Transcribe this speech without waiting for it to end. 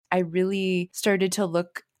I really started to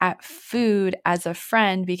look at food as a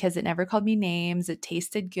friend because it never called me names. It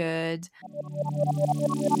tasted good.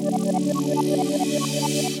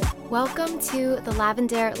 Welcome to The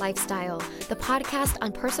Lavender Lifestyle, the podcast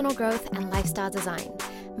on personal growth and lifestyle design.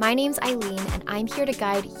 My name's Eileen, and I'm here to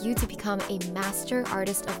guide you to become a master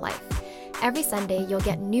artist of life. Every Sunday, you'll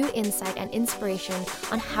get new insight and inspiration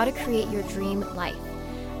on how to create your dream life.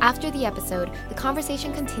 After the episode, the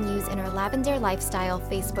conversation continues in our Lavender Lifestyle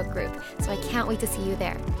Facebook group, so I can't wait to see you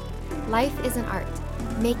there. Life is an art.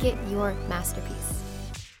 Make it your masterpiece.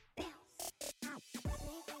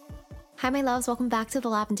 Hi, my loves. Welcome back to The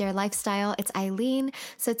Lavender Lifestyle. It's Eileen.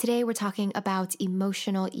 So today we're talking about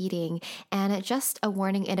emotional eating. And just a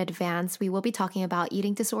warning in advance, we will be talking about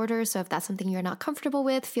eating disorders. So if that's something you're not comfortable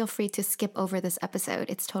with, feel free to skip over this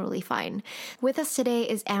episode. It's totally fine. With us today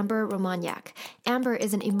is Amber Romaniuk. Amber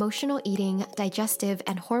is an emotional eating, digestive,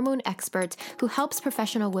 and hormone expert who helps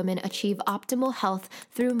professional women achieve optimal health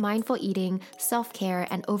through mindful eating, self-care,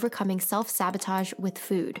 and overcoming self-sabotage with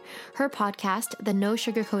food. Her podcast, the No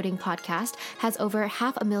Sugarcoating Podcast, has over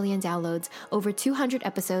 500,000 downloads, over 200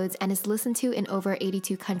 episodes, and is listened to in over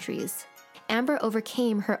 82 countries. Amber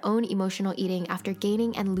overcame her own emotional eating after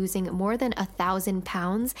gaining and losing more than 1,000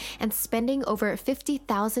 pounds and spending over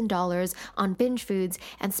 $50,000 on binge foods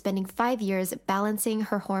and spending 5 years balancing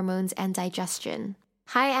her hormones and digestion.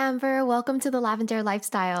 Hi, Amber. Welcome to The Lavender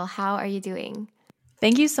Lifestyle. How are you doing?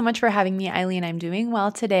 Thank you so much for having me, Eileen. I'm doing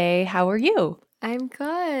well today. How are you? I'm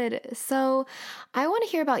good. So I want to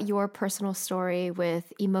hear about your personal story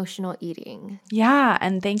with emotional eating. Yeah,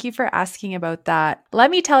 and thank you for asking about that. Let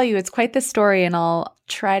me tell you, it's quite the story, and I'll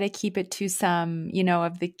try to keep it to some,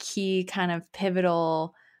 of the key kind of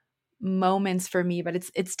pivotal moments for me, but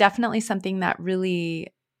it's definitely something that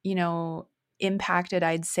really, impacted,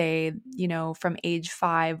 I'd say, from age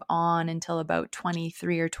 5 on until about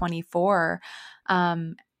 23 or 24.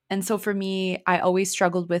 And so for me, I always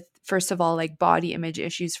struggled with, first of all, like body image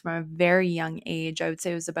issues from a very young age. I would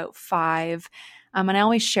say it was about 5. And I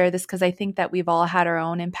always share this because I think that we've all had our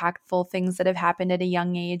own impactful things that have happened at a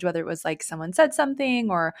young age, whether it was like someone said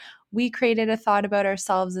something or we created a thought about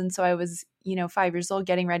ourselves. And so I was, 5 years old,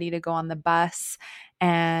 getting ready to go on the bus.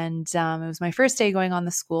 And it was my first day going on the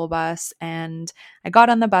school bus. And I got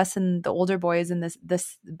on the bus, and the older boys in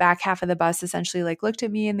this back half of the bus essentially like looked at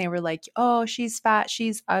me and they were like, "Oh, she's fat,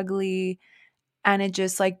 she's ugly." And it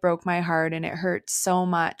just like broke my heart, and it hurt so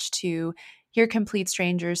much to hear complete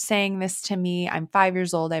strangers saying this to me. I'm 5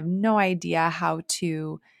 years old. I have no idea how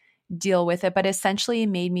to deal with it, but essentially it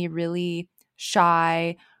made me really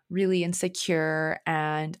shy, really insecure,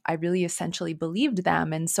 and I really essentially believed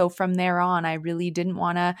them. And so from there on, I really didn't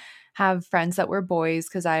want to have friends that were boys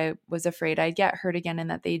because I was afraid I'd get hurt again and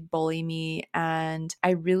that they'd bully me. And I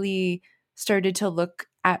really started to look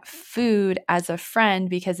at food as a friend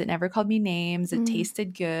because it never called me names. It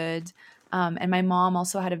tasted good. And my mom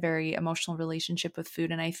also had a very emotional relationship with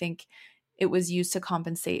food. And I think it was used to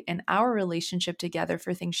compensate in our relationship together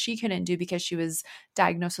for things she couldn't do because she was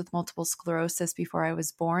diagnosed with multiple sclerosis before I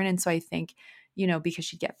was born. And so I think, because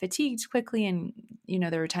she'd get fatigued quickly and,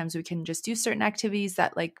 there were times we couldn't just do certain activities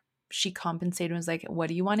that like she compensated and was like, "What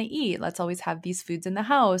do you want to eat? Let's always have these foods in the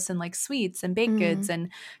house and like sweets and baked goods and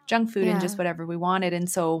junk food and just whatever we wanted." And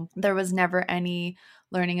so there was never any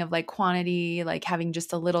learning of like quantity, like having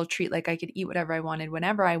just a little treat, like I could eat whatever I wanted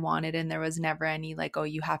whenever I wanted. And there was never any like, "Oh,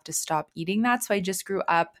 you have to stop eating that." So I just grew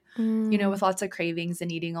up, with lots of cravings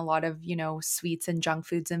and eating a lot of, sweets and junk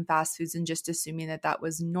foods and fast foods and just assuming that that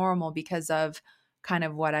was normal because of kind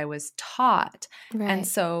of what I was taught. Right. And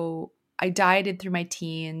so I dieted through my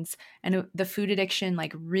teens, and the food addiction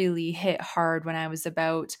like really hit hard when I was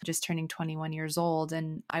about just turning 21 years old.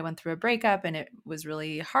 And I went through a breakup and it was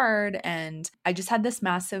really hard. And I just had this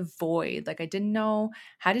massive void. Like I didn't know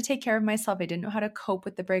how to take care of myself. I didn't know how to cope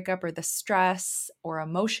with the breakup or the stress or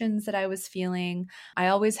emotions that I was feeling. I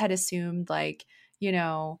always had assumed like,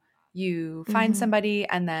 you find somebody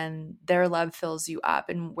and then their love fills you up.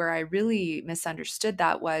 And where I really misunderstood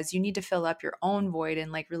that was you need to fill up your own void and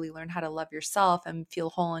like really learn how to love yourself and feel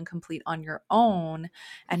whole and complete on your own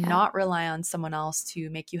and not rely on someone else to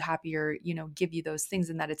make you happy or, give you those things,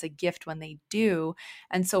 and that it's a gift when they do.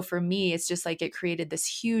 And so for me, it's just like it created this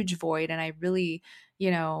huge void. And I really,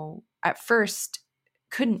 at first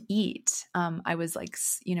couldn't eat. I was like,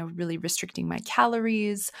 really restricting my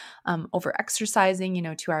calories, over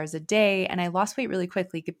exercising, 2 hours a day. And I lost weight really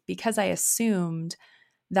quickly because I assumed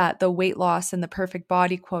that the weight loss and the perfect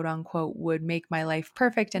body, quote unquote, would make my life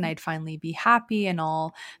perfect and I'd finally be happy, and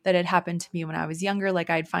all that had happened to me when I was younger. Like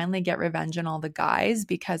I'd finally get revenge on all the guys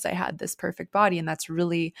because I had this perfect body. And that's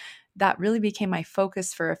really that really became my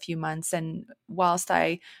focus for a few months. And whilst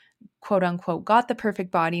I quote unquote got the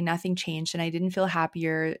perfect body, nothing changed and I didn't feel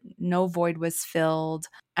happier. No void was filled.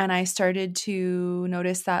 And I started to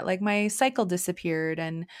notice that like my cycle disappeared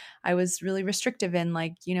and I was really restrictive in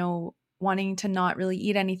like, wanting to not really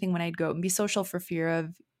eat anything when I'd go out and be social for fear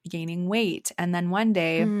of gaining weight. And then one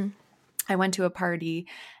day Mm. I went to a party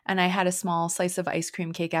and I had a small slice of ice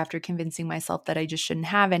cream cake after convincing myself that I just shouldn't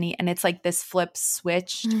have any. And it's like this flip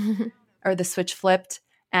switched or the switch flipped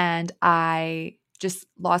and I just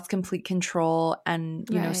lost complete control and,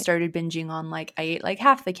 Right. started binging on like I ate like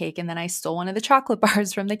half the cake and then I stole one of the chocolate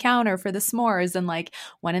bars from the counter for the s'mores and like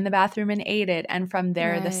went in the bathroom and ate it. And from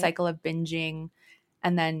there, the Right. cycle of binging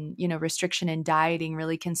and then, restriction and dieting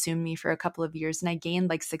really consumed me for a couple of years. And I gained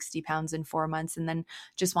like 60 pounds in 4 months and then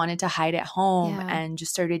just wanted to hide at home Yeah. and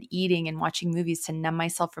just started eating and watching movies to numb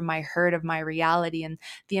myself from my hurt of my reality. And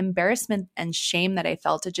the embarrassment and shame that I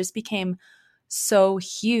felt, it just became so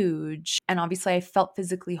huge. And obviously, I felt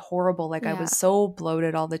physically horrible. Like I Yeah. was so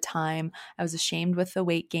bloated all the time. I was ashamed with the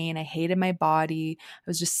weight gain. I hated my body. I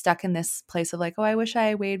was just stuck in this place of like, oh, I wish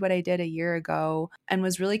I weighed what I did a year ago, and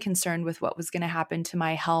was really concerned with what was going to happen to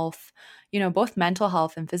my health, both mental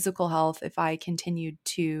health and physical health if I continued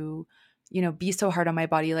to be so hard on my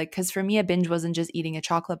body. Like, because for me, a binge wasn't just eating a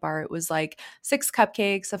chocolate bar. It was like 6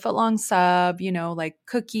 cupcakes, a foot long sub, like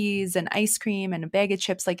cookies and ice cream and a bag of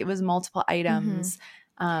chips. Like it was multiple Mm-hmm. items.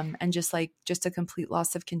 And just a complete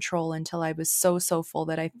loss of control until I was so, so full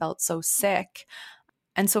that I felt so sick.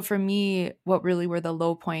 And so for me, what really were the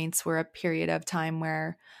low points were a period of time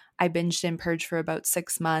where I binged and purged for about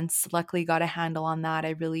 6 months. Luckily, got a handle on that.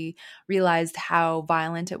 I really realized how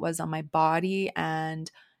violent it was on my body and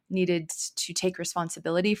needed to take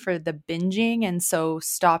responsibility for the binging. And so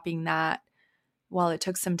stopping that, while it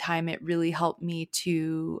took some time, it really helped me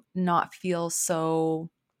to not feel so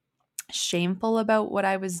shameful about what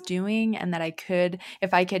I was doing, and that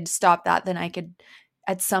if I could stop that, then I could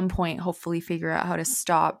at some point hopefully figure out how to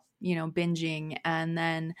stop, binging. And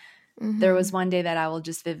then there Mm-hmm. was one day that I will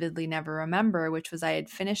just vividly never remember, which was I had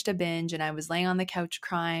finished a binge and I was laying on the couch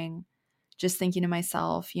crying, just thinking to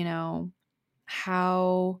myself,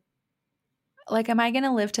 how like, am I going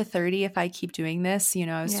to live to 30 if I keep doing this?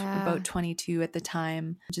 I was Yeah. about 22 at the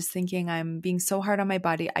time, just thinking I'm being so hard on my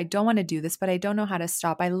body. I don't want to do this, but I don't know how to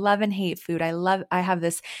stop. I love and hate food. I have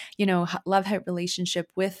this, love-hate relationship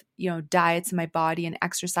with, diets in my body and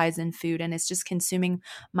exercise and food. And it's just consuming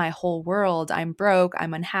my whole world. I'm broke.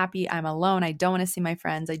 I'm unhappy. I'm alone. I don't want to see my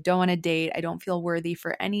friends. I don't want to date. I don't feel worthy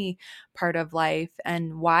for any part of life.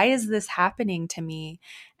 And why is this happening to me?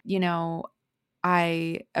 You know,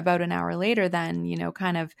 about an hour later, then,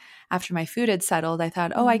 kind of after my food had settled, I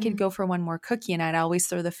thought, oh, I could Mm-hmm. go for one more cookie. And I'd always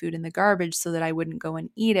throw the food in the garbage so that I wouldn't go and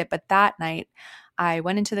eat it. But that night, I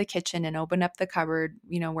went into the kitchen and opened up the cupboard,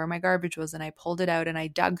 where my garbage was. And I pulled it out and I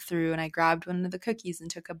dug through and I grabbed one of the cookies and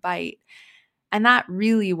took a bite. And that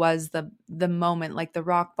really was the moment, like the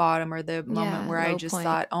rock bottom, or the moment Yeah. where I Low just point.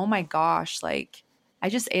 thought, oh my gosh, like I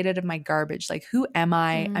just ate out of my garbage. Like, who am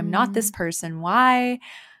I? I'm not this Mm. person. Why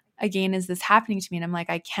again is this happening to me? And I'm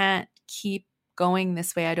like, I can't keep going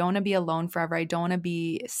this way. I don't want to be alone forever. I don't want to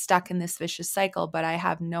be stuck in this vicious cycle, but I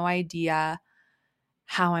have no idea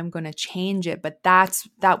how I'm going to change it. But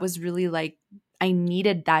that was really like, I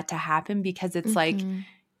needed that to happen, because it's like, Mm-hmm.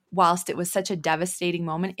 whilst it was such a devastating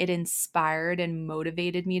moment, it inspired and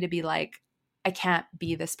motivated me to be like, I can't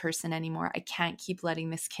be this person anymore. I can't keep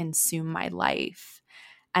letting this consume my life.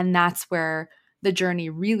 And that's where the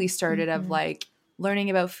journey really started, of Mm-hmm. like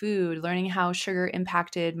learning about food, learning how sugar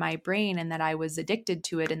impacted my brain and that I was addicted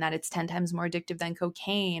to it, and that it's 10 times more addictive than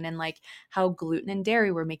cocaine, and like how gluten and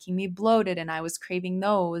dairy were making me bloated and I was craving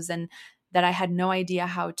those, and that I had no idea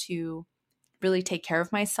how to really take care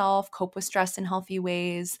of myself, cope with stress in healthy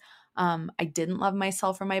ways. I didn't love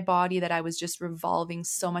myself or my body, that I was just revolving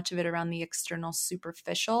so much of it around the external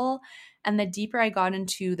superficial. And the deeper I got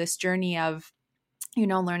into this journey of,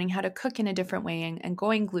 learning how to cook in a different way, and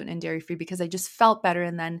going gluten and dairy free, because I just felt better.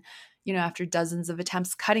 And then, after dozens of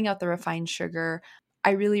attempts, cutting out the refined sugar,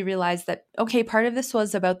 I really realized that, okay, part of this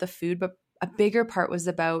was about the food, but a bigger part was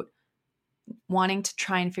about wanting to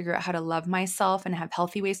try and figure out how to love myself and have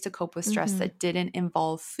healthy ways to cope with stress Mm-hmm. that didn't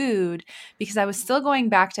involve food, because I was still going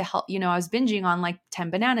back to health. I was binging on like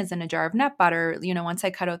 10 bananas and a jar of nut butter, once I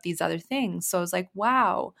cut out these other things. So I was like,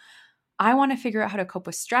 wow, I want to figure out how to cope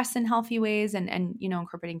with stress in healthy ways and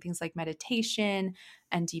incorporating things like meditation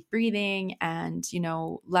and deep breathing and,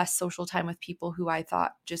 less social time with people who I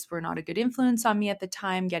thought just were not a good influence on me at the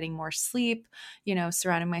time, getting more sleep,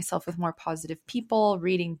 surrounding myself with more positive people,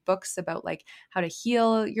 reading books about like how to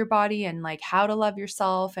heal your body and like how to love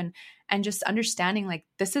yourself and just understanding like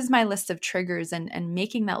this is my list of triggers and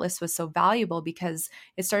making that list was so valuable because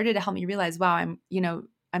it started to help me realize, wow,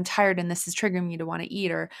 I'm tired and this is triggering me to want to eat,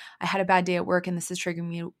 or I had a bad day at work and this is triggering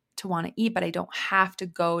me to want to eat, but I don't have to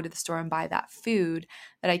go to the store and buy that food,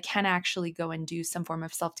 that I can actually go and do some form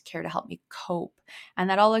of self-care to help me cope. And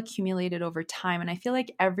that all accumulated over time. And I feel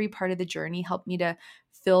like every part of the journey helped me to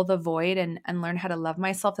fill the void and learn how to love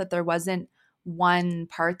myself, that there wasn't one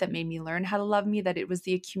part that made me learn how to love me, that it was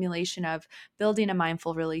the accumulation of building a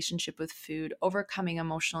mindful relationship with food, overcoming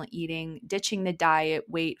emotional eating, ditching the diet,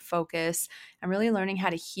 weight focus, and really learning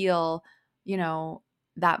how to heal,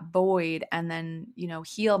 that void and then,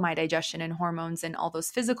 heal my digestion and hormones and all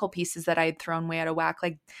those physical pieces that I had thrown way out of whack.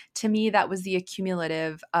 Like to me, that was the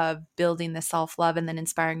accumulative of building the self-love and then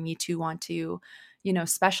inspiring me to want to,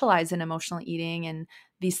 specialize in emotional eating and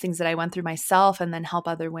these things that I went through myself and then help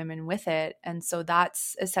other women with it. And so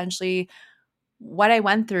that's essentially what I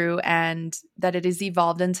went through, and that it has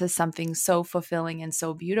evolved into something so fulfilling and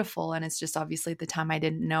so beautiful. And it's just obviously at the time I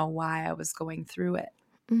didn't know why I was going through it.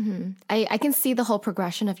 I can see the whole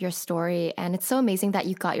progression of your story, and it's so amazing that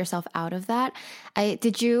you got yourself out of that.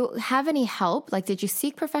 Did you have any help? Like, did you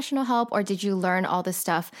seek professional help, or did you learn all this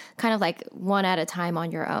stuff kind of like one at a time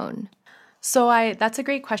on your own? So that's a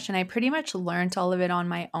great question. I pretty much learned all of it on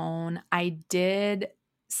my own. I did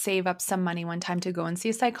save up some money one time to go and see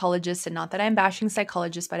a psychologist, and not that I'm bashing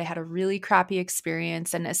psychologists, but I had a really crappy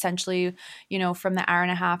experience. And essentially, from the hour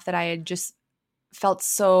and a half that I had just felt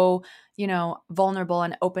so, vulnerable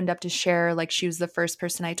and opened up to share. Like she was the first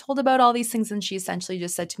person I told about all these things. And she essentially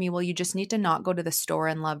just said to me, well, you just need to not go to the store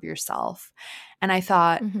and love yourself. And I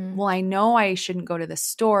thought, well, I know I shouldn't go to the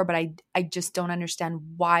store, but I just don't understand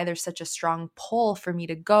why there's such a strong pull for me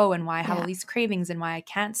to go and why I have all these cravings and why I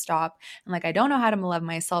can't stop. And like, I don't know how to love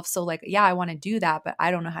myself. So like, yeah, I want to do that, but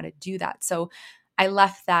I don't know how to do that. So I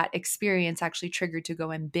left that experience actually triggered to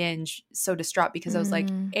go and binge, so distraught because I was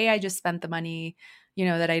like, A, I just spent the money,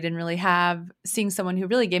 that I didn't really have, seeing someone who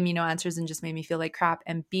really gave me no answers and just made me feel like crap.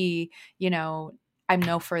 And B, I'm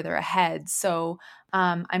no further ahead. So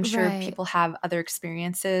I'm sure Right. people have other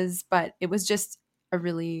experiences, but it was just a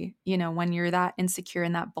really, when you're that insecure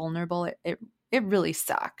and that vulnerable, it really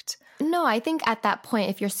sucked. No, I think at that point,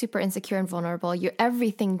 if you're super insecure and vulnerable,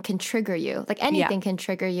 everything can trigger you. Like anything can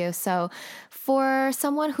trigger you. So for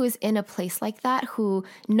someone who's in a place like that, who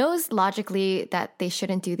knows logically that they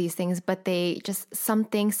shouldn't do these things, but they just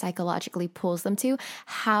something psychologically pulls them to,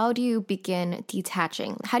 how do you begin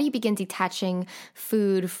detaching? How do you begin detaching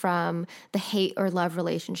food from the hate or love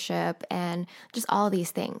relationship and just all these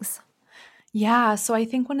things? Yeah. So I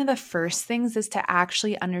think one of the first things is to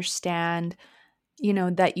actually understand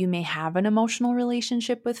that you may have an emotional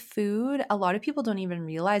relationship with food. A lot of people don't even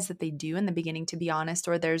realize that they do in the beginning, to be honest,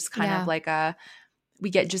 or there's kind of like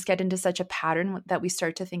we get into such a pattern that we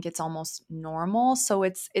start to think it's almost normal. So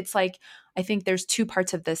it's like, I think there's two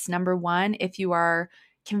parts of this. Number one, if you've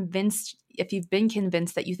been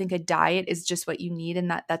convinced that you think a diet is just what you need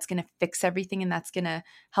and that's going to fix everything and that's going to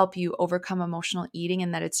help you overcome emotional eating,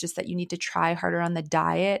 and that it's just that you need to try harder on the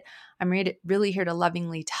diet, I'm really here to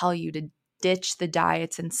lovingly tell you to ditch the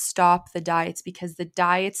diets and stop the diets, because the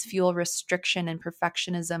diets fuel restriction and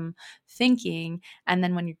perfectionism thinking. And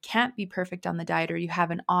then when you can't be perfect on the diet or you have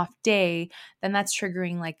an off day, then that's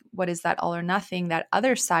triggering like, what is that all or nothing, that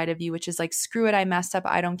other side of you, which is like, screw it, I messed up,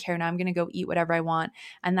 I don't care, now I'm going to go eat whatever I want.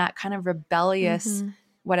 And that kind of rebellious,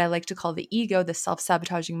 what I like to call the ego, the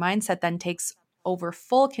self-sabotaging mindset, then takes over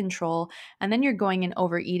full control. And then you're going and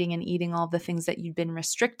overeating and eating all the things that you've been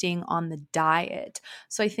restricting on the diet.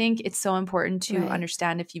 So I think it's so important to Right.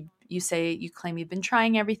 understand, if you claim you've been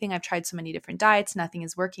trying everything, I've tried so many different diets, nothing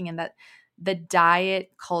is working, and that the diet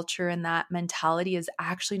culture and that mentality is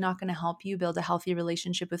actually not going to help you build a healthy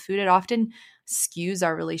relationship with food. It often skews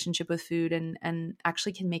our relationship with food and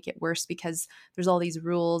actually can make it worse because there's all these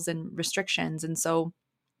rules and restrictions. And so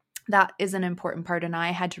that is an important part. And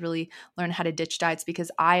I had to really learn how to ditch diets,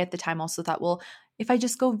 because I at the time also thought, well, if I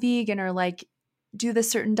just go vegan or like do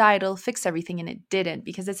this certain diet, it'll fix everything. And it didn't,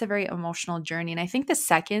 because it's a very emotional journey. And I think the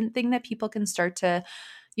second thing that people can start to,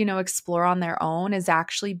 explore on their own is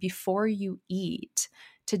actually, before you eat,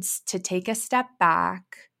 to take a step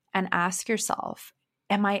back and ask yourself,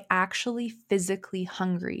 am I actually physically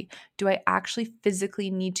hungry? Do I actually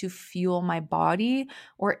physically need to fuel my body,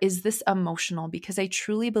 or is this emotional? Because I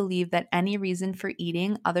truly believe that any reason for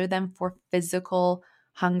eating other than for physical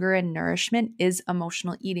hunger and nourishment is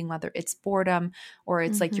emotional eating, whether it's boredom or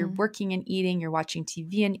it's like you're Mm-hmm. working and eating, you're watching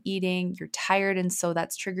TV and eating, you're tired. And so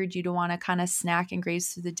that's triggered you to want to kind of snack and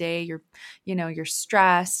graze through the day. You're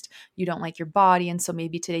stressed, you don't like your body. And so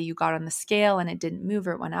maybe today you got on the scale and it didn't move,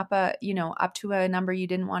 or it went up up to a number you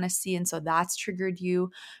didn't want to see. And so that's triggered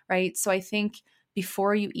you, right? So I think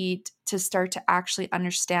before you eat, to start to actually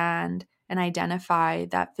understand and identify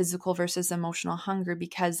that physical versus emotional hunger,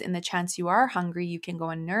 because in the chance you are hungry, you can go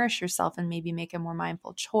and nourish yourself and maybe make a more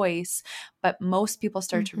mindful choice. But most people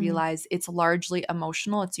start to Mm-hmm. realize it's largely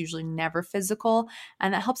emotional. It's usually never physical.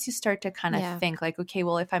 And that helps you start to kind of Yeah. think like, okay,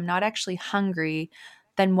 well, if I'm not actually hungry,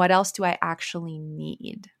 then what else do I actually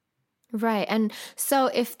need? Right. And so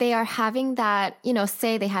if they are having that,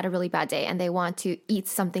 say they had a really bad day and they want to eat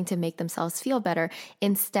something to make themselves feel better,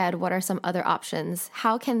 instead, what are some other options?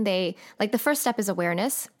 How can they, like the first step is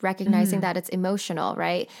awareness, recognizing Mhm. that it's emotional,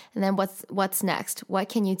 right? And then what's next? What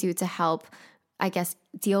can you do to help, I guess,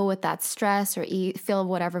 deal with that stress or fill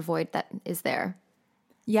whatever void that is there?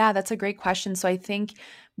 Yeah, that's a great question. So I think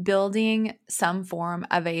building some form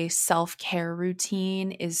of a self care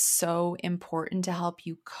routine is so important to help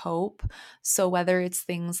you cope. So whether it's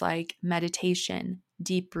things like meditation,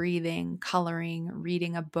 deep breathing, coloring,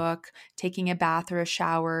 reading a book, taking a bath or a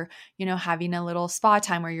shower, having a little spa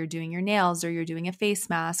time where you're doing your nails or you're doing a face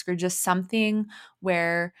mask, or just something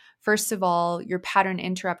where, first of all, you're pattern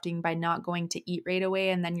interrupting by not going to eat right away.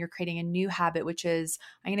 And then you're creating a new habit, which is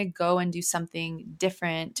I'm going to go and do something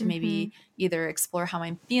different to Mm-hmm. maybe either explore how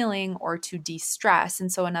I'm feeling or to de stress.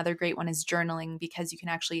 And so, another great one is journaling, because you can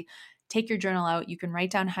actually take your journal out. You can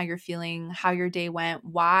write down how you're feeling, how your day went,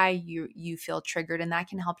 why you feel triggered, and that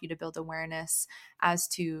can help you to build awareness as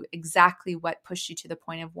to exactly what pushed you to the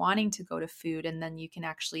point of wanting to go to food. And then you can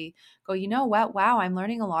actually go, you know what, wow, I'm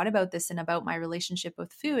learning a lot about this and about my relationship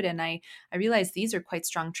with food, and I realize these are quite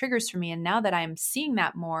strong triggers for me. And now that I'm seeing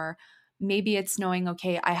that more, maybe it's knowing,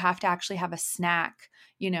 okay, I have to actually have a snack,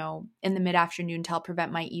 in the mid afternoon to help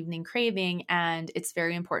prevent my evening craving. And it's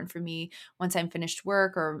very important for me once I'm finished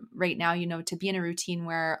work or right now, to be in a routine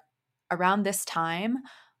where around this time,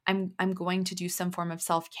 I'm going to do some form of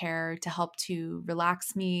self-care to help to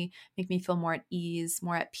relax me, make me feel more at ease,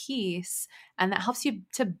 more at peace. And that helps you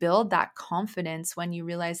to build that confidence when you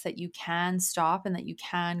realize that you can stop and that you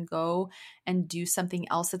can go and do something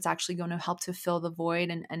else that's actually going to help to fill the void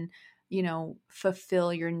and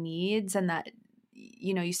fulfill your needs. And that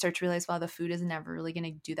you start to realize, wow, the food is never really going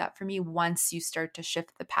to do that for me once you start to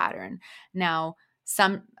shift the pattern. Now,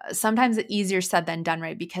 sometimes it's easier said than done,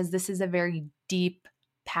 right? Because this is a very deep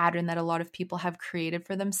pattern that a lot of people have created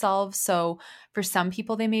for themselves. So for some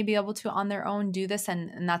people, they may be able to on their own do this,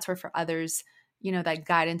 and that's where for others, that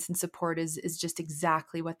guidance and support is just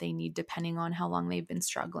exactly what they need, depending on how long they've been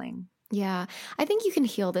struggling. Yeah, I think you can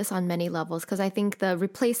heal this on many levels because I think the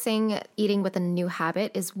replacing eating with a new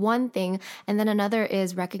habit is one thing. And then another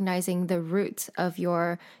is recognizing the root of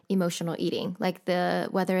your emotional eating, like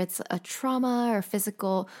whether it's a trauma or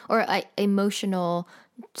physical or a emotional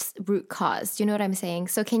root cause. Do you know what I'm saying?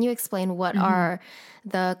 So, can you explain what Mhm. are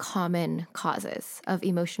the common causes of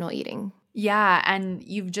emotional eating? Yeah, and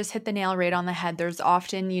you've just hit the nail right on the head. There's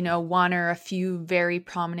often, one or a few very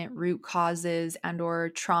prominent root causes and or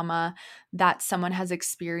trauma that someone has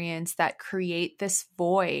experienced that create this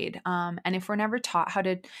void. And if we're never taught how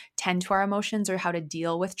to tend to our emotions or how to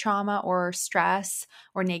deal with trauma or stress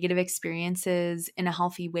or negative experiences in a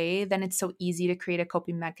healthy way, then it's so easy to create a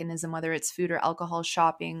coping mechanism, whether it's food or alcohol,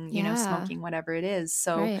 shopping, Yeah, smoking, whatever it is.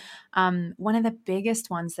 So, right. one of the biggest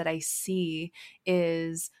ones that I see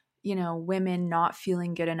is women not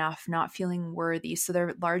feeling good enough, not feeling worthy. So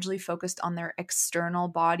they're largely focused on their external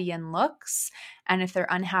body and looks. And if they're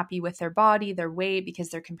unhappy with their body, their weight, because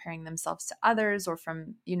they're comparing themselves to others or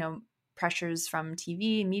from, pressures from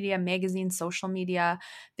TV, media, magazines, social media,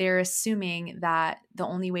 they're assuming that the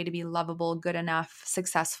only way to be lovable, good enough,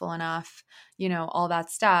 successful enough, all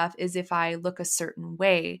that stuff is if I look a certain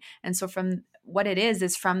way. And so from what it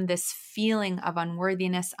is from this feeling of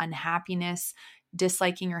unworthiness, unhappiness,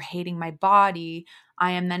 disliking or hating my body,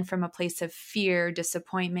 I am then from a place of fear,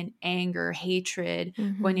 disappointment, anger, hatred,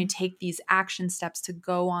 going to Mm-hmm. take these action steps to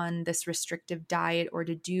go on this restrictive diet or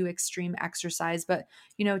to do extreme exercise. But,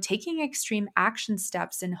 taking extreme action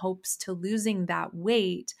steps in hopes to losing that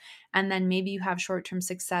weight. And then maybe you have short term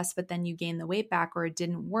success, but then you gain the weight back or it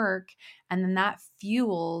didn't work. And then that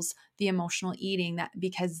fuels the emotional eating, that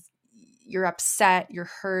because you're upset, you're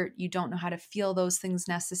hurt, you don't know how to feel those things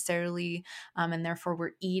necessarily. And therefore,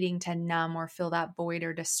 we're eating to numb or fill that void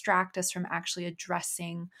or distract us from actually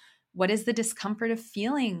addressing what is the discomfort of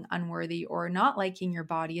feeling unworthy or not liking your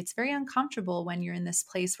body. It's very uncomfortable when you're in this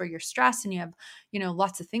place where you're stressed and you have,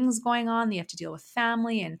 lots of things going on. You have to deal with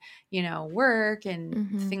family and, work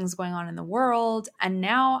and things going on in the world. And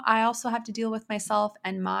now I also have to deal with myself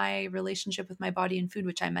and my relationship with my body and food,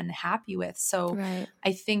 which I'm unhappy with. So Right.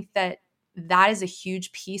 I think that is a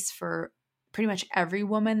huge piece for pretty much every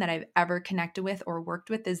woman that I've ever connected with or worked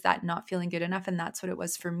with, is that not feeling good enough. And that's what it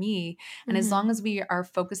was for me. And as long as we are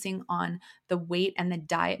focusing on the weight and the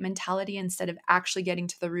diet mentality instead of actually getting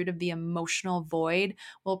to the root of the emotional void,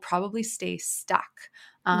 we'll probably stay stuck.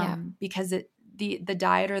 Because the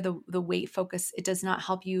diet or the weight focus, it does not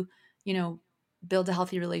help you, build a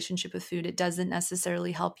healthy relationship with food. It doesn't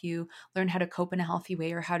necessarily help you learn how to cope in a healthy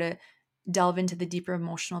way or how to delve into the deeper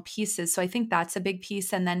emotional pieces. So I think that's a big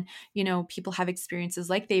piece. And then, people have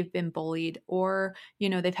experiences like they've been bullied or,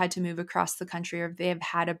 they've had to move across the country, or they've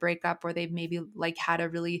had a breakup, or they've maybe like had a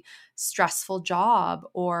really stressful job.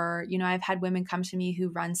 Or, I've had women come to me who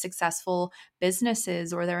run successful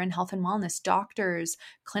businesses, or they're in health and wellness, doctors,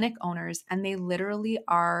 clinic owners, and they literally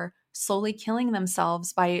are slowly killing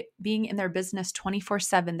themselves by being in their business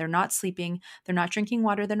 24/7. They're not sleeping, they're not drinking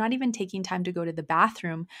water, they're not even taking time to go to the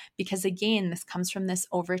bathroom, because again, this comes from this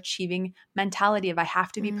overachieving mentality of I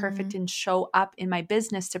have to be perfect and show up in my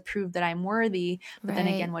business to prove that I'm worthy. But then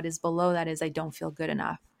again, what is below that is I don't feel good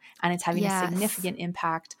enough. And it's having a significant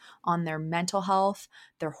impact on their mental health,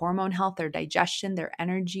 their hormone health, their digestion, their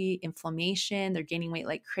energy, inflammation. They're gaining weight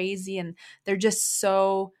like crazy. And they're just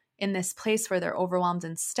so in this place where they're overwhelmed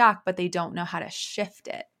and stuck, but they don't know how to shift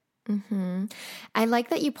it. I like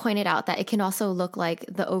that you pointed out that it can also look like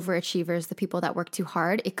the overachievers, the people that work too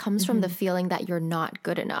hard. It comes from the feeling that you're not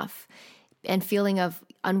good enough and feeling of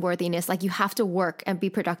unworthiness, like you have to work and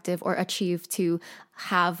be productive or achieve to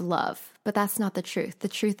have love. But that's not the truth. The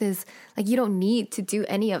truth is, like, you don't need to do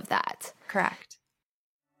any of that. Correct.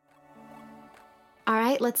 All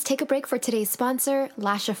right, let's take a break for today's sponsor,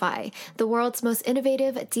 Lashify, the world's most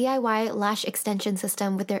innovative DIY lash extension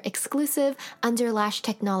system with their exclusive underlash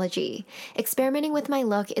technology. Experimenting with my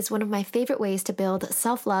look is one of my favorite ways to build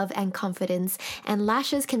self-love and confidence, and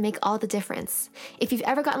lashes can make all the difference. If you've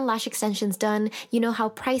ever gotten lash extensions done, you know how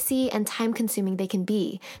pricey and time-consuming they can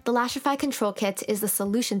be. The Lashify Control Kit is the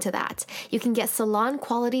solution to that. You can get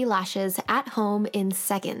salon-quality lashes at home in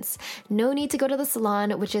seconds. No need to go to the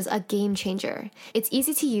salon, which is a game changer. It's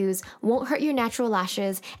easy to use, won't hurt your natural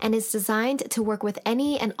lashes, and is designed to work with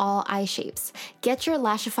any and all eye shapes. Get your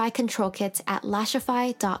Lashify Control Kit at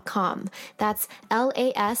lashify.com. That's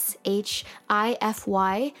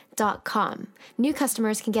LASHIFY.com. New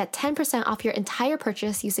customers can get 10% off your entire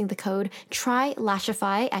purchase using the code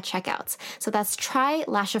TRYLASHIFY at checkout. So that's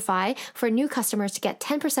TRYLASHIFY for new customers to get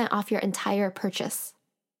 10% off your entire purchase.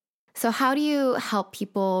 So how do you help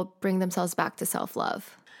people bring themselves back to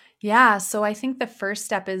self-love? Yeah. So I think the first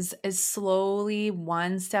step is slowly,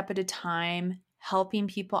 one step at a time, helping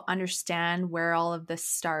people understand where all of this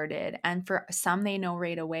started. And for some, they know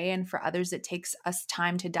right away. And for others, it takes us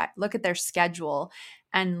time to look at their schedule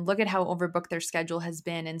and look at how overbooked their schedule has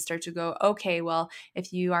been and start to go, okay, well,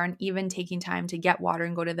 if you aren't even taking time to get water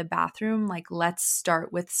and go to the bathroom, like let's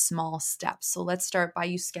start with small steps. So let's start by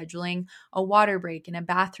you scheduling a water break and a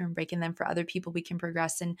bathroom break. And then for other people, we can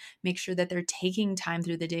progress and make sure that they're taking time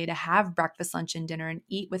through the day to have breakfast, lunch, and dinner and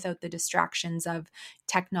eat without the distractions of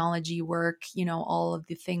technology, work, all of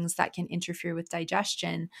the things that can interfere with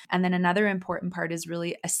digestion. And then another important part is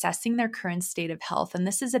really assessing their current state of health. And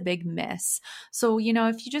this is a big miss. So,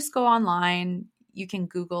 if you just go online, you can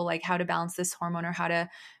Google like how to balance this hormone or how to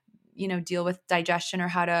deal with digestion or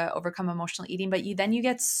how to overcome emotional eating. But then you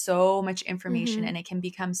get so much information and it can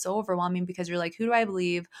become so overwhelming because you're like, who do I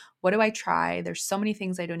believe? What do I try? There's so many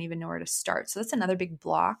things I don't even know where to start. So that's another big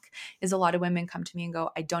block is a lot of women come to me and go,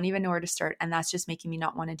 I don't even know where to start. And that's just making me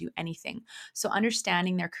not want to do anything. So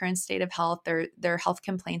understanding their current state of health, their health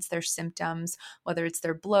complaints, their symptoms, whether it's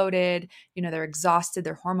they're bloated, they're exhausted,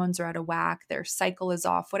 their hormones are out of whack, their cycle is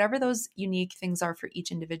off, whatever those unique things are for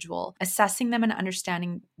each individual, assessing them and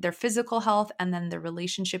understanding their physical health and then their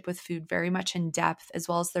relationship with food very much in depth, as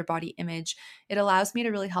well as their body image. It allows me to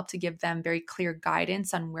really help to give them very clear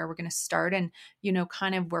guidance on where we're we're going to start and,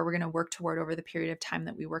 kind of where we're going to work toward over the period of time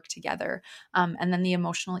that we work together. And then the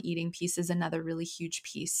emotional eating piece is another really huge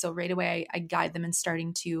piece. So right away, I guide them in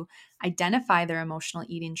starting to identify their emotional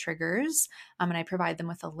eating triggers. And I provide them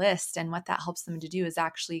with a list. And what that helps them to do is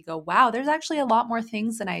actually go, wow, there's actually a lot more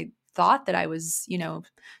things than I thought that I was,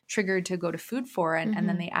 triggered to go to food for. And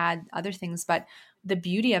then they add other things. But the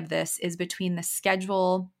beauty of this is between the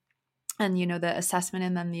schedule and, the assessment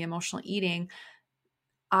and then the emotional eating,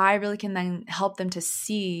 I really can then help them to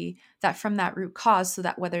see that from that root cause, so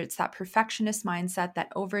that whether it's that perfectionist mindset,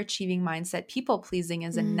 that overachieving mindset, people pleasing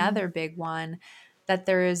is another big one, that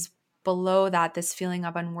there is below that this feeling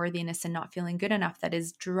of unworthiness and not feeling good enough that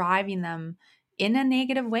is driving them in a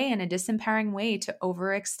negative way, in a disempowering way, to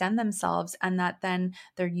overextend themselves, and that then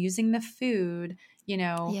they're using the food,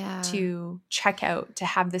 to check out, to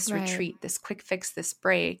have this retreat, this quick fix, this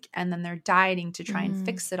break, and then they're dieting to try and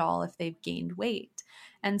fix it all if they've gained weight.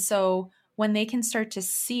 And so when they can start to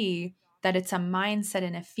see that it's a mindset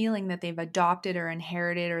and a feeling that they've adopted or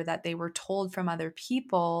inherited or that they were told from other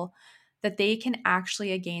people, that they can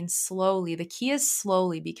actually, again, slowly. The key is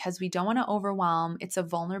slowly, because we don't want to overwhelm. It's a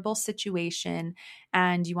vulnerable situation,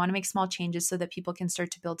 and you want to make small changes so that people can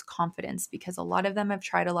start to build confidence, because a lot of them have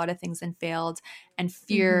tried a lot of things and failed and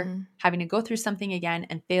fear having to go through something again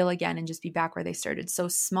and fail again and just be back where they started. So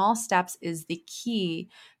small steps is the key.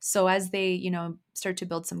 So as they, start to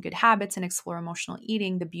build some good habits and explore emotional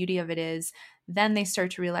eating, the beauty of it is then they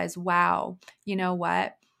start to realize, wow, you know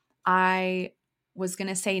what? I was going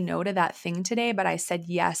to say no to that thing today, but I said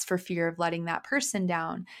yes for fear of letting that person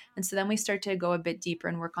down. And so then we start to go a bit deeper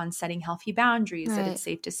and work on setting healthy boundaries, that it's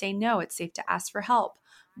safe to say no, it's safe to ask for help,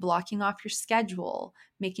 blocking off your schedule,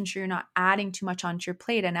 making sure you're not adding too much onto your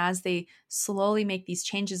plate. And as they slowly make these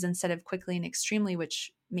changes instead of quickly and extremely,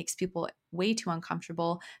 which makes people way too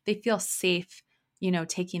uncomfortable, they feel safe,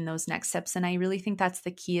 taking those next steps. And I really think that's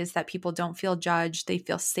the key, is that people don't feel judged. They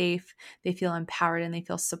feel safe, they feel empowered, and they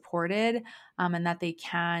feel supported, and that they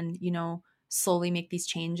can, slowly make these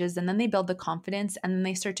changes. And then they build the confidence, and then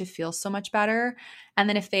they start to feel so much better. And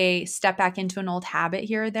then if they step back into an old habit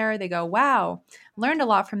here or there, they go, wow, learned a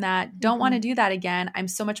lot from that. Don't want to do that again. I'm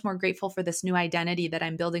so much more grateful for this new identity that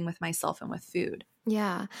I'm building with myself and with food.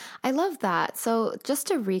 Yeah, I love that. So just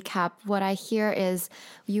to recap, what I hear is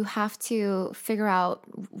you have to figure out,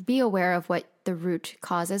 be aware of what the root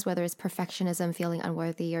cause is, whether it's perfectionism, feeling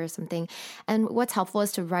unworthy or something. And what's helpful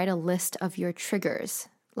is to write a list of your triggers,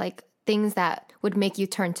 like things that would make you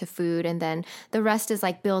turn to food. And then the rest is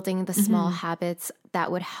like building the small habits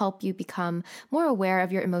that would help you become more aware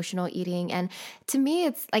of your emotional eating. And to me,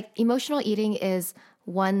 it's like emotional eating is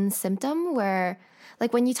one symptom where,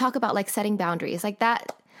 like when you talk about like setting boundaries like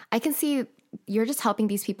that, I can see you're just helping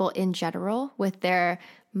these people in general with their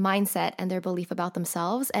mindset and their belief about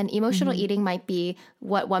themselves. And emotional eating might be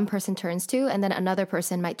what one person turns to, and then another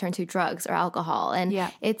person might turn to drugs or alcohol. And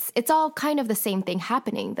it's all kind of the same thing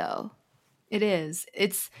happening though. It is.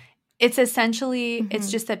 It's essentially, it's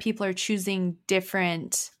just that people are choosing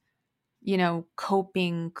different,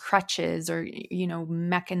 coping crutches or,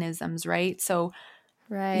 mechanisms, right? So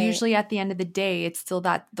usually at the end of the day, it's still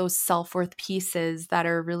that those self-worth pieces that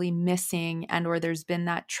are really missing, and or there's been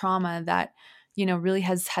that trauma that, really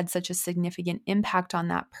has had such a significant impact on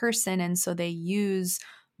that person. And so they use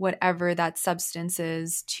whatever that substance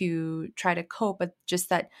is to try to cope. But just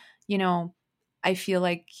that, I feel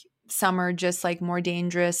like some are just like more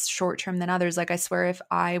dangerous short term than others. Like I swear, if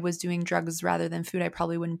I was doing drugs rather than food, I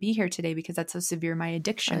probably wouldn't be here today, because that's how severe my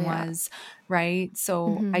addiction was. Right.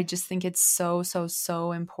 So I just think it's so, so,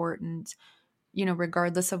 so important,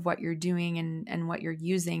 regardless of what you're doing and what you're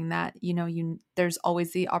using, that, there's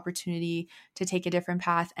always the opportunity to take a different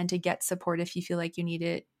path and to get support. If you feel like you need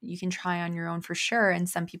it, you can try on your own for sure. And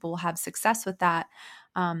some people will have success with that.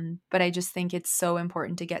 But I just think it's so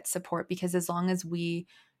important to get support, because as long as we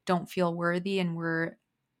don't feel worthy and we're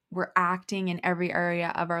acting in every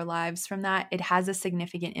area of our lives from that, it has a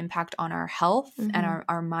significant impact on our health and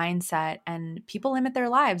our mindset. And people limit their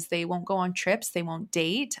lives. They won't go on trips. They won't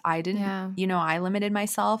date. I didn't, I limited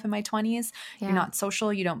myself in my 20s. You're not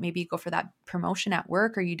social. You don't maybe go for that promotion at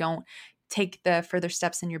work, or you don't take the further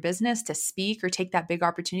steps in your business to speak or take that big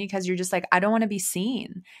opportunity, because you're just like, I don't want to be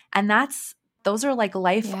seen. And those are like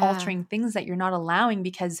life altering things that you're not allowing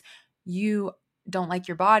because you don't like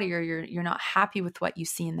your body, or you're not happy with what you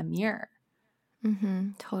see in the mirror.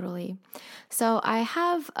 Totally. So I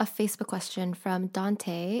have a Facebook question from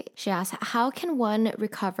Dante. She asks, how can one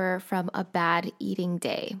recover from a bad eating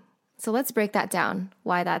day? So let's break that down.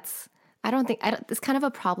 Why that's, it's kind of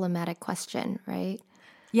a problematic question, right?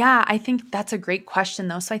 Yeah, I think that's a great question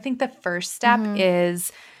though. So I think the first step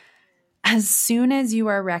is as soon as you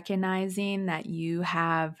are recognizing that you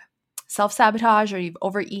have self-sabotage or you've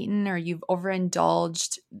overeaten or you've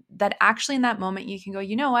overindulged, that actually in that moment you can go,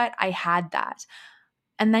 you know what, I had that.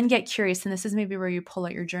 And then get curious. And this is maybe where you pull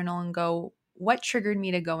out your journal and go, what triggered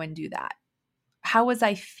me to go and do that? How was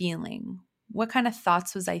I feeling? What kind of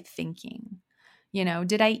thoughts was I thinking?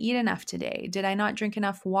 Did I eat enough today? Did I not drink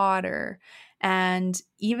enough water? And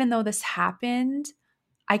even though this happened,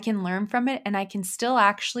 I can learn from it and I can still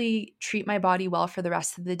actually treat my body well for the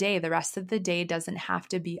rest of the day. The rest of the day doesn't have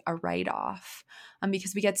to be a write-off,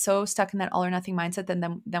 because we get so stuck in that all or nothing mindset.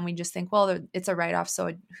 Then we just think, well, it's a write-off,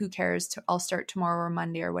 so who cares? I'll start tomorrow or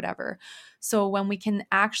Monday or whatever. So when we can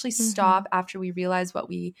actually stop after we realize what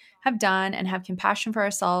we have done and have compassion for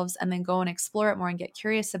ourselves and then go and explore it more and get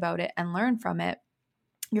curious about it and learn from it,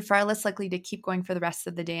 you're far less likely to keep going for the rest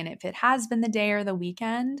of the day. And if it has been the day or the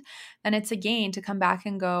weekend, then it's a gain to come back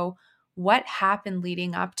and go, what happened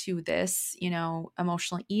leading up to this,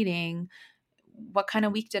 emotional eating? What kind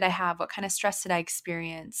of week did I have? What kind of stress did I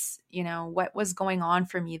experience? What was going on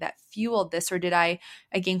for me that fueled this? Or did I,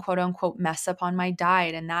 again, quote unquote, mess up on my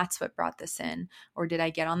diet and that's what brought this in? Or did I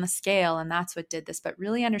get on the scale and that's what did this? But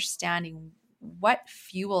really understanding what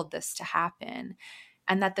fueled this to happen.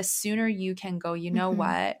 And that the sooner you can go, you know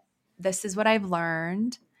what, this is what I've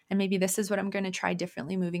learned. And maybe this is what I'm going to try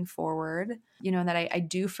differently moving forward, that I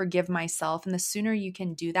do forgive myself. And the sooner you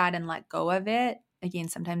can do that and let go of it, again,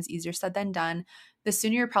 sometimes easier said than done, the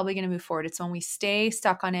sooner you're probably going to move forward. It's when we stay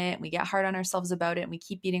stuck on it, we get hard on ourselves about it, and we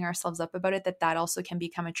keep beating ourselves up about it, that also can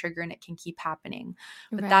become a trigger and it can keep happening.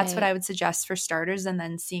 But that's what I would suggest for starters. And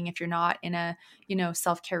then seeing if you're not in a,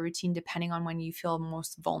 self-care routine, depending on when you feel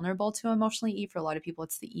most vulnerable to emotionally eat. For a lot of people,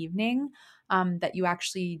 it's the evening, that you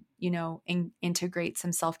actually, integrate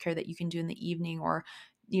some self-care that you can do in the evening. Or,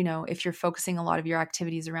 if you're focusing a lot of your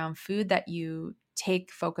activities around food, that you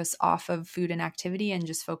take focus off of food and activity and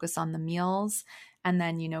just focus on the meals, and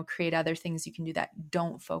then, create other things you can do that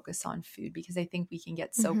don't focus on food, because I think we can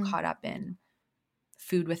get so caught up in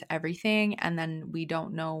food with everything, and then we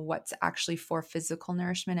don't know what's actually for physical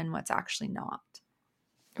nourishment and what's actually not.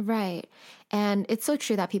 Right. And it's so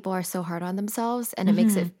true that people are so hard on themselves, and it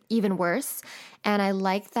makes it even worse. And I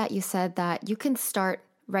like that you said that you can start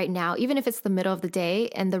right now, even if it's the middle of the day,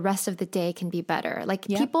 and the rest of the day can be better. Like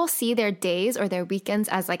people see their days or their weekends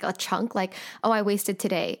as like a chunk, like, oh, I wasted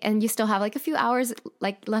today. And you still have like a few hours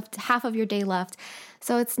like left, half of your day left.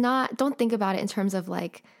 So it's not, don't think about it in terms of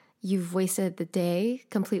like you've wasted the day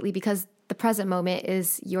completely, because the present moment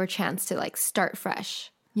is your chance to like start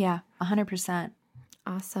fresh. Yeah, 100%.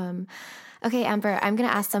 Awesome. Okay, Amber, I'm going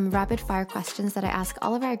to ask some rapid fire questions that I ask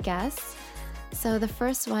all of our guests. So the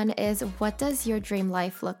first one is, what does your dream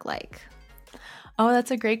life look like? Oh, that's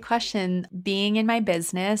a great question. Being in my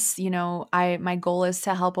business, my goal is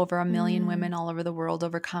to help over 1 million women all over the world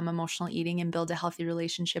overcome emotional eating and build a healthy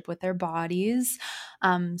relationship with their bodies.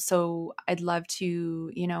 So I'd love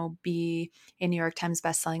to, be a New York Times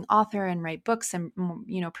bestselling author and write books and,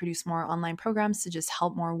 produce more online programs to just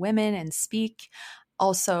help more women and speak.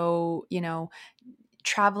 Also,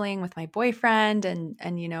 traveling with my boyfriend and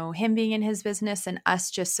him being in his business and us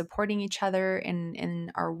just supporting each other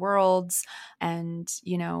in our worlds, and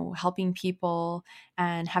helping people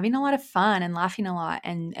and having a lot of fun and laughing a lot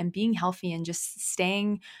and being healthy and just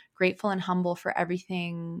staying grateful and humble for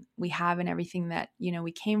everything we have and everything that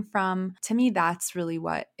we came from. To me, that's really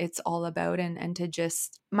what it's all about. And to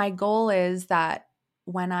just, my goal is that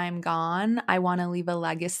when I'm gone, I want to leave a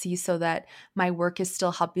legacy so that my work is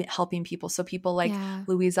still helping people. So people like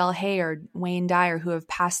Louise L. Hay or Wayne Dyer, who have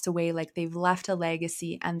passed away, like they've left a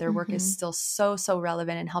legacy and their work is still so, so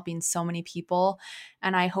relevant and helping so many people.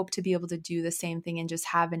 And I hope to be able to do the same thing and just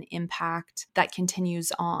have an impact that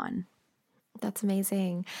continues on. That's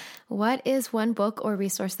amazing. What is one book or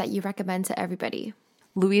resource that you recommend to everybody?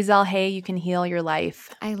 Louise L. Hay, You Can Heal Your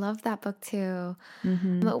Life. I love that book too.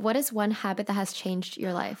 But what is one habit that has changed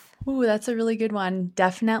your life? Ooh, that's a really good one.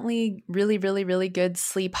 Definitely really, really, really good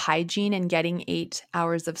sleep hygiene and getting 8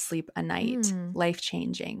 hours of sleep a night.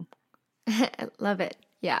 Life-changing. I love it.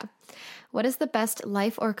 Yeah. What is the best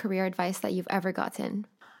life or career advice that you've ever gotten?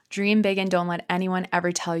 Dream big and don't let anyone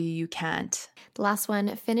ever tell you you can't. The last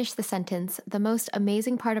one, finish the sentence. The most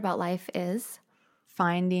amazing part about life is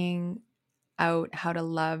finding out how to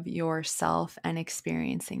love yourself and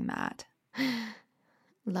experiencing that.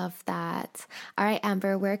 Love that. All right,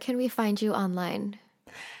 Amber, where can we find you online?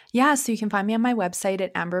 Yeah, so you can find me on my website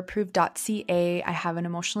at amberapproved.ca. I have an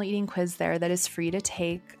emotional eating quiz there that is free to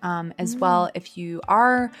take as well. If you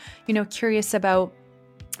are, curious about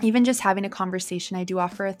even just having a conversation. I do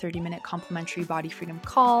offer a 30-minute complimentary body freedom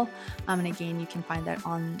call. And again, you can find that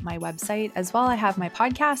on my website as well. I have my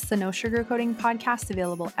podcast, the No Sugarcoating Podcast,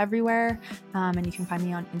 available everywhere. And you can find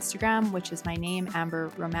me on Instagram, which is my name, Amber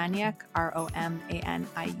Romaniuk,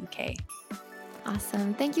 Romaniuk.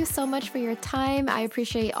 Awesome. Thank you so much for your time. I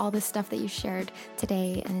appreciate all the stuff that you shared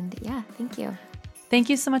today. And yeah, thank you. Thank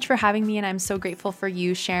you so much for having me. And I'm so grateful for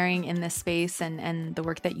you sharing in this space and the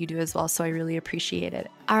work that you do as well. So I really appreciate it.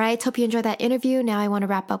 All right. Hope you enjoyed that interview. Now I want to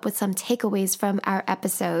wrap up with some takeaways from our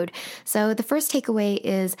episode. So the first takeaway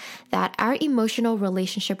is that our emotional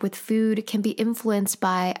relationship with food can be influenced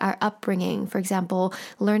by our upbringing. For example,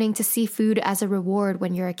 learning to see food as a reward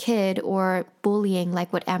when you're a kid, or bullying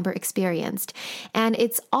like what Amber experienced. And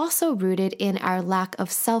it's also rooted in our lack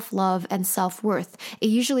of self-love and self-worth. It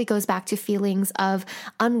usually goes back to feelings of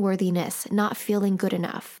unworthiness, not feeling good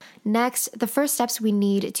enough. Next, the first steps we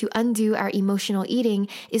need to undo our emotional eating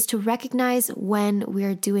is to recognize when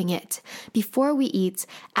we're doing it. Before we eat,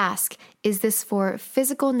 ask, is this for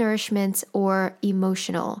physical nourishment or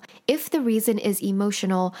emotional? If the reason is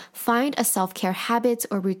emotional, find a self-care habit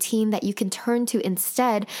or routine that you can turn to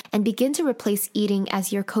instead and begin to replace eating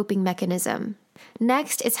as your coping mechanism.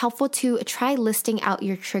 Next, it's helpful to try listing out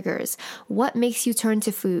your triggers. What makes you turn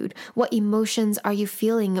to food? What emotions are you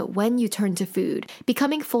feeling when you turn to food?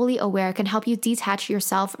 Becoming fully aware can help you detach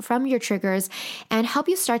yourself from your triggers and help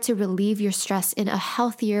you start to relieve your stress in a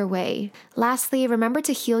healthier way. Lastly, remember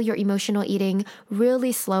to heal your emotional eating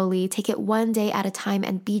really slowly. Take it one day at a time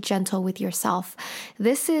and be gentle with yourself.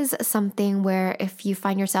 This is something where if you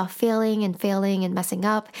find yourself failing and messing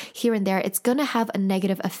up here and there, it's going to have a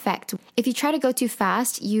negative effect. If you try to go too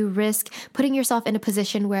fast, you risk putting yourself in a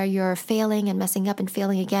position where you're failing and messing up and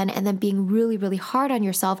failing again, and then being really, really hard on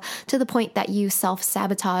yourself to the point that you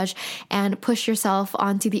self-sabotage and push yourself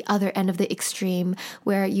onto the other end of the extreme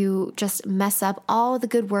where you just mess up all the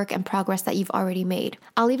good work and progress that you've already made.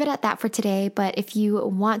 I'll leave it at that for today, but if you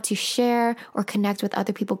want to share or connect with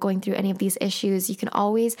other people going through any of these issues, you can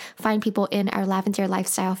always find people in our Lavender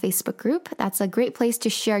Lifestyle Facebook group. That's a great place to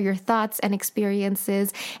share your thoughts and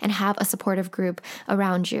experiences and have a supportive group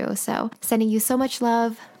around you. So sending you so much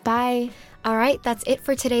love. Bye. All right, that's it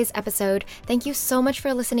for today's episode. Thank you so much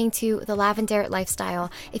for listening to The Lavender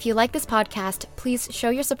Lifestyle. If you like this podcast, please show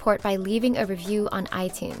your support by leaving a review on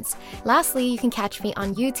iTunes. Lastly, you can catch me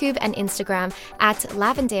on YouTube and Instagram at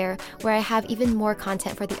Lavender, where I have even more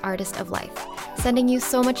content for the artist of life. Sending you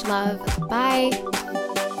so much love. Bye.